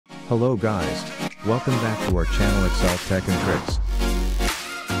Hello guys, welcome back to our channel Excel Tech and Tricks.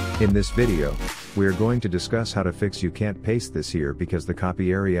 In this video, we are going to discuss how to fix you can't paste this here because the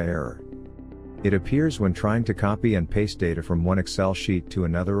copy area error. It appears when trying to copy and paste data from one Excel sheet to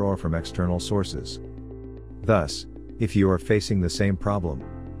another or from external sources. Thus, if you are facing the same problem,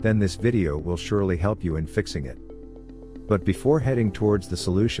 then this video will surely help you in fixing it. But before heading towards the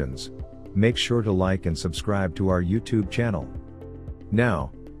solutions, make sure to like and subscribe to our YouTube channel.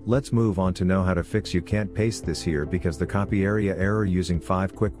 Now, let's move on to know how to fix you can't paste this here because the copy area error using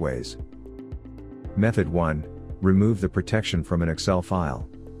 5 quick ways. Method 1. Remove the protection from an Excel file.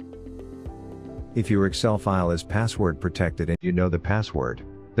 If your Excel file is password protected and you know the password,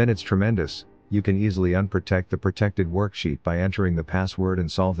 then it's tremendous. You can easily unprotect the protected worksheet by entering the password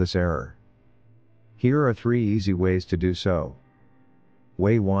and solve this error. Here are 3 easy ways to do so.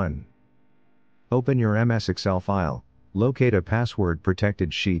 Way 1. Open your MS Excel file, locate a password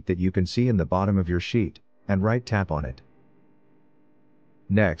protected sheet that you can see in the bottom of your sheet, and right tap on it.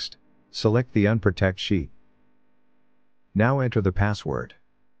 Next, select the unprotect sheet. Now enter the password.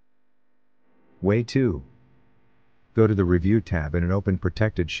 Way 2. Go to the Review tab in an open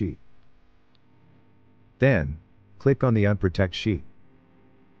protected sheet. Then, click on the unprotect sheet.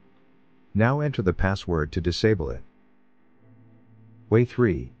 Now enter the password to disable it. Way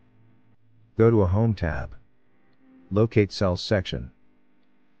 3. Go to a Home tab. Locate Cells section.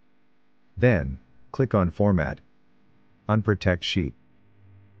 Then, click on Format, Unprotect Sheet.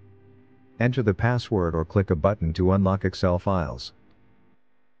 Enter the password or click a button to unlock Excel files.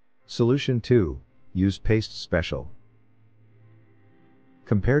 Solution 2. Use Paste Special.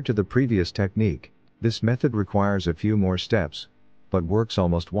 Compared to the previous technique, this method requires a few more steps, but works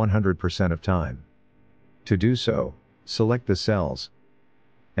almost 100% of time. To do so, select the cells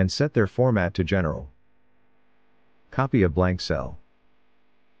and set their format to General. Copy a blank cell.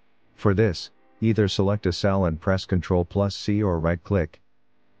 For this, either select a cell and press Ctrl+C or right-click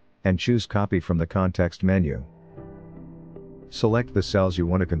and choose Copy from the context menu. Select the cells you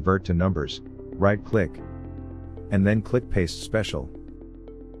want to convert to numbers, right-click, and then click Paste Special.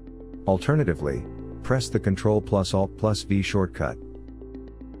 Alternatively, press the Ctrl+Alt+V shortcut.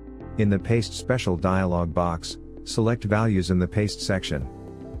 In the Paste Special dialog box, select Values in the Paste section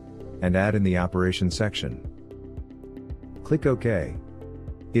and add in the Operation section. Click OK.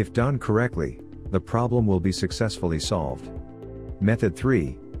 If done correctly, the problem will be successfully solved. Method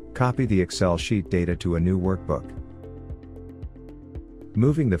 3. Copy the Excel sheet data to a new workbook.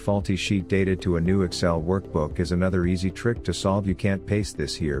 Moving the faulty sheet data to a new Excel workbook is another easy trick to solve you can't paste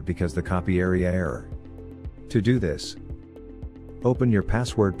this here because the copy area error. To do this, open your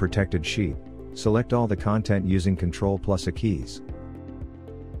password protected sheet, select all the content using Ctrl+A keys.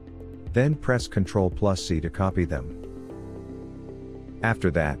 Then press Ctrl+C to copy them.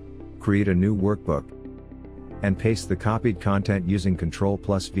 After that, create a new workbook and paste the copied content using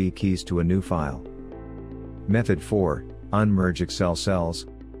Ctrl+V keys to a new file. Method 4. Unmerge Excel cells.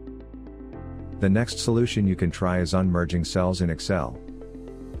 The next solution you can try is unmerging cells in Excel.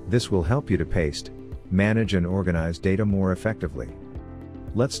 This will help you to paste, manage and organize data more effectively.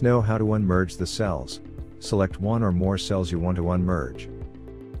 Let's know how to unmerge the cells. Select one or more cells you want to unmerge.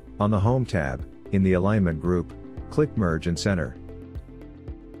 On the Home tab, in the Alignment group, click Merge and Center.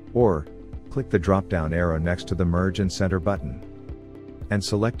 Or, click the drop-down arrow next to the Merge and Center button and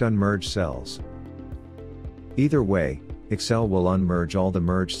select Unmerge Cells. Either way, Excel will unmerge all the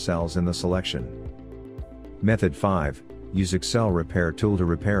merged cells in the selection. Method 5. Use Excel Repair tool to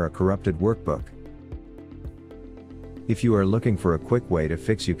repair a corrupted workbook. If you are looking for a quick way to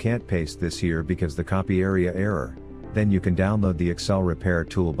fix you can't paste this here because the copy area error, then you can download the Excel Repair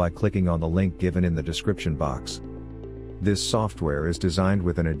tool by clicking on the link given in the description box. This software is designed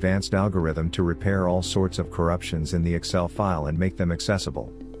with an advanced algorithm to repair all sorts of corruptions in the Excel file and make them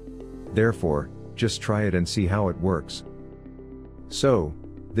accessible. Therefore, just try it and see how it works. So,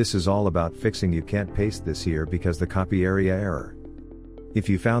 this is all about fixing you can't paste this here because the copy area error. If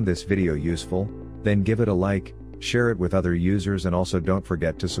you found this video useful, then give it a like, share it with other users and also don't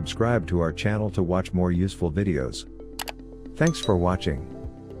forget to subscribe to our channel to watch more useful videos. Thanks for watching.